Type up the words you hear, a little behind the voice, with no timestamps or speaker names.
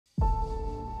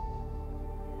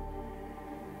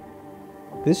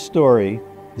This story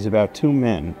is about two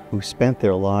men who spent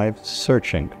their lives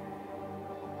searching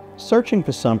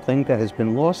for something that has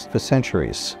been lost for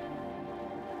centuries.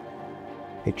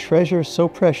 A treasure so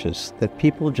precious that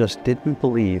people just didn't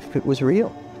believe it was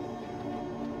real.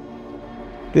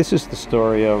 This is the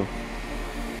story of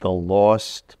the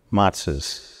Lost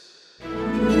Matzos.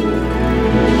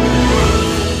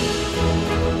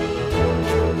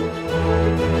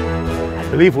 I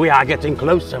believe we are getting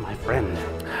closer, my friend.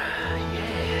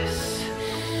 Yes.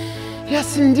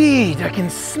 Yes, indeed. I can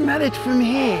smell it from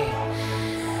here.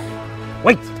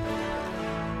 Wait!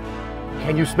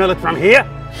 Can you smell it from here?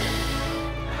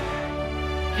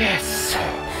 Yes.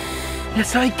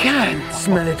 Yes, I can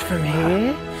smell it from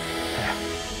here.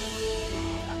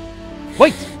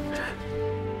 Wait!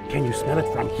 Can you smell it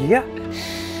from here?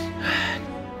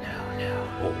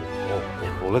 No.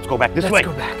 Oh, let's go back this way. Let's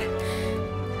go back.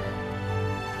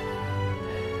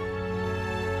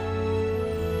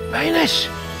 Bainish!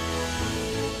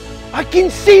 I can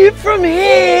see it from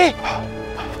here!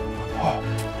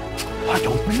 I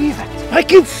don't believe it. I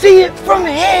can see it from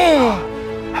here!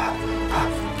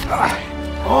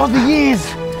 All the years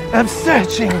of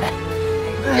searching.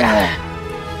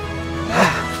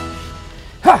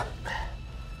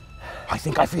 I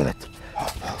think I feel it.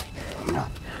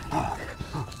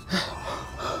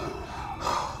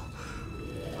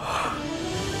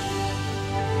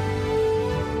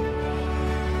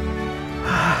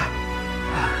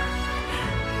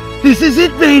 This is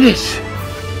it, Bainish!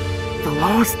 The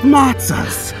Lost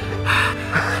Matzos! I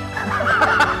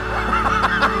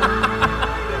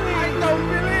don't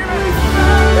believe it!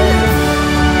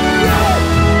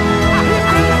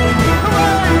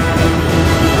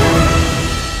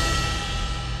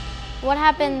 What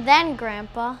happened then,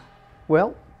 Grandpa?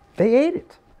 Well, they ate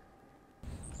it.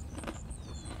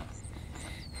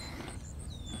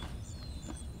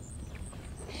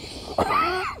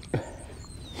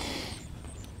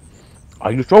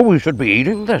 Are you sure we should be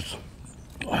eating this?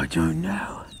 I don't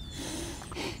know.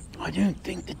 I don't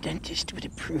think the dentist would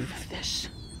approve of this.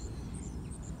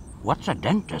 What's a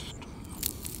dentist?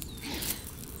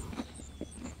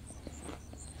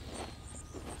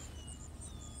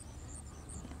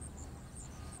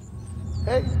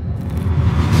 Hey.